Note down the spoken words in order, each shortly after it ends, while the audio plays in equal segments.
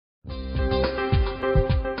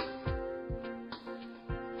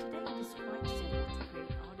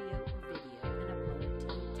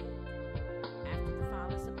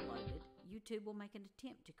YouTube will make an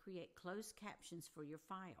attempt to create closed captions for your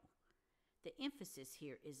file. The emphasis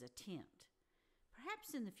here is attempt.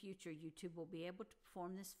 Perhaps in the future, YouTube will be able to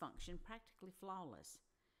perform this function practically flawless.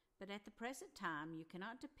 But at the present time, you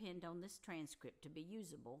cannot depend on this transcript to be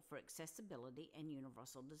usable for accessibility and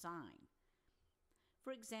universal design.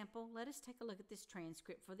 For example, let us take a look at this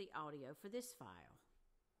transcript for the audio for this file.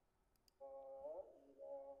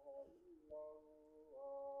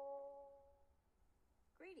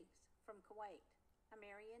 Greetings from Kuwait. I'm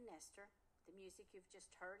Marian Nestor. The music you've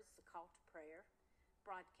just heard is the call to prayer,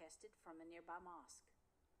 broadcasted from a nearby mosque.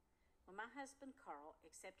 When my husband Carl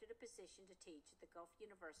accepted a position to teach at the Gulf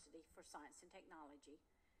University for Science and Technology,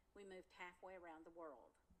 we moved halfway around the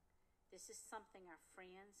world. This is something our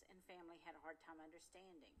friends and family had a hard time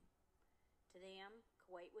understanding. To them,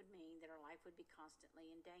 Kuwait would mean that our life would be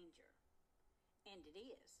constantly in danger. And it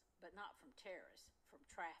is, but not from terrorists, from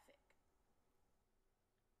traffic.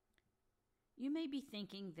 You may be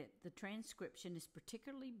thinking that the transcription is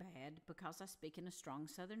particularly bad because I speak in a strong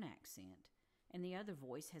Southern accent, and the other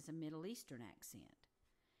voice has a Middle Eastern accent.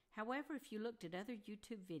 However, if you looked at other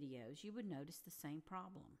YouTube videos, you would notice the same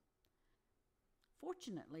problem.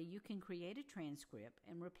 Fortunately, you can create a transcript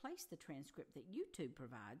and replace the transcript that YouTube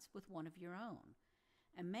provides with one of your own.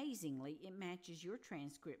 Amazingly, it matches your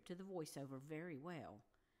transcript to the voiceover very well.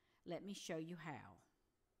 Let me show you how.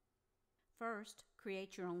 First,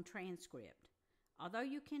 create your own transcript. Although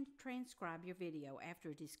you can transcribe your video after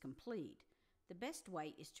it is complete, the best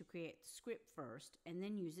way is to create the script first and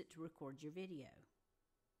then use it to record your video.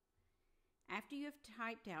 After you have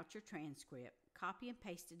typed out your transcript, copy and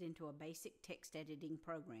paste it into a basic text editing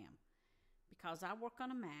program. Because I work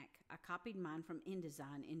on a Mac, I copied mine from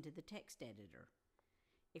InDesign into the text editor.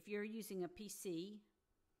 If you're using a PC,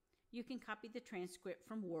 you can copy the transcript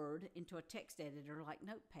from Word into a text editor like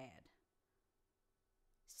Notepad.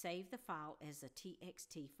 Save the file as a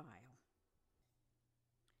TXT file.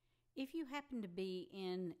 If you happen to be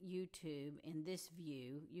in YouTube in this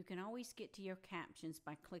view, you can always get to your captions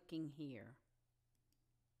by clicking here.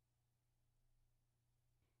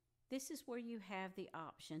 This is where you have the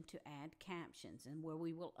option to add captions and where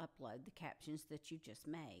we will upload the captions that you just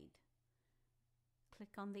made.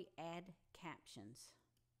 Click on the Add Captions.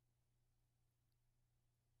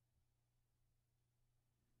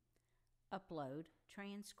 Upload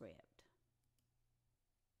transcript.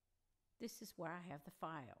 This is where I have the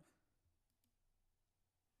file.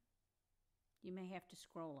 You may have to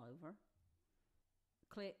scroll over.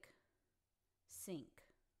 Click Sync.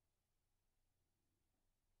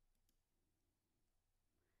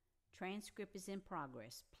 Transcript is in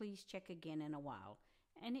progress. Please check again in a while.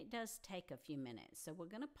 And it does take a few minutes, so we're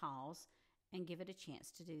going to pause and give it a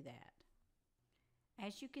chance to do that.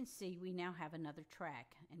 As you can see, we now have another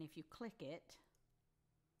track, and if you click it,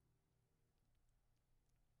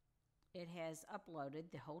 it has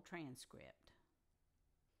uploaded the whole transcript.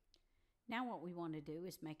 Now what we want to do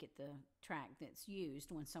is make it the track that's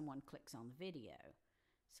used when someone clicks on the video.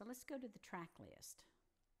 So let's go to the track list.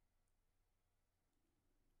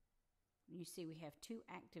 You see we have two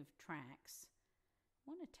active tracks.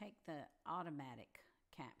 I want to take the automatic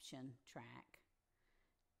caption track,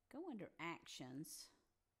 go under Actions,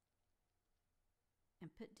 and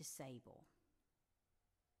put Disable.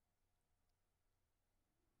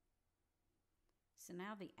 So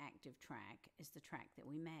now the active track is the track that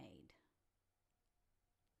we made.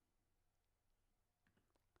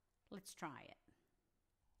 Let's try it.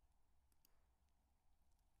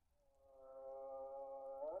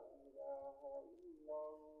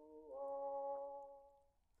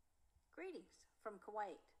 Greetings from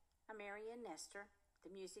Kuwait. I'm Marian Nestor.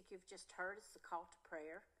 The music you've just heard is the call to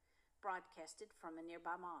prayer, broadcasted from a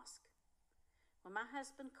nearby mosque. When my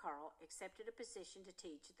husband Carl accepted a position to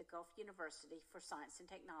teach at the Gulf University for Science and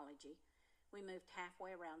Technology, we moved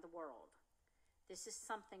halfway around the world. This is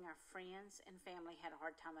something our friends and family had a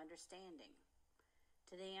hard time understanding.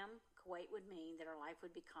 To them, Kuwait would mean that our life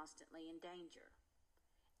would be constantly in danger.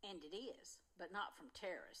 And it is, but not from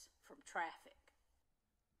terrorists, from traffic.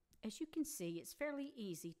 As you can see, it's fairly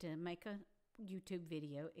easy to make a YouTube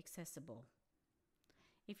video accessible.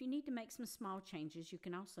 If you need to make some small changes, you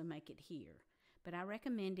can also make it here. But I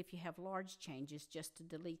recommend if you have large changes just to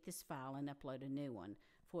delete this file and upload a new one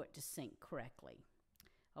for it to sync correctly.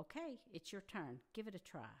 Okay, it's your turn. Give it a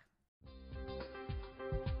try.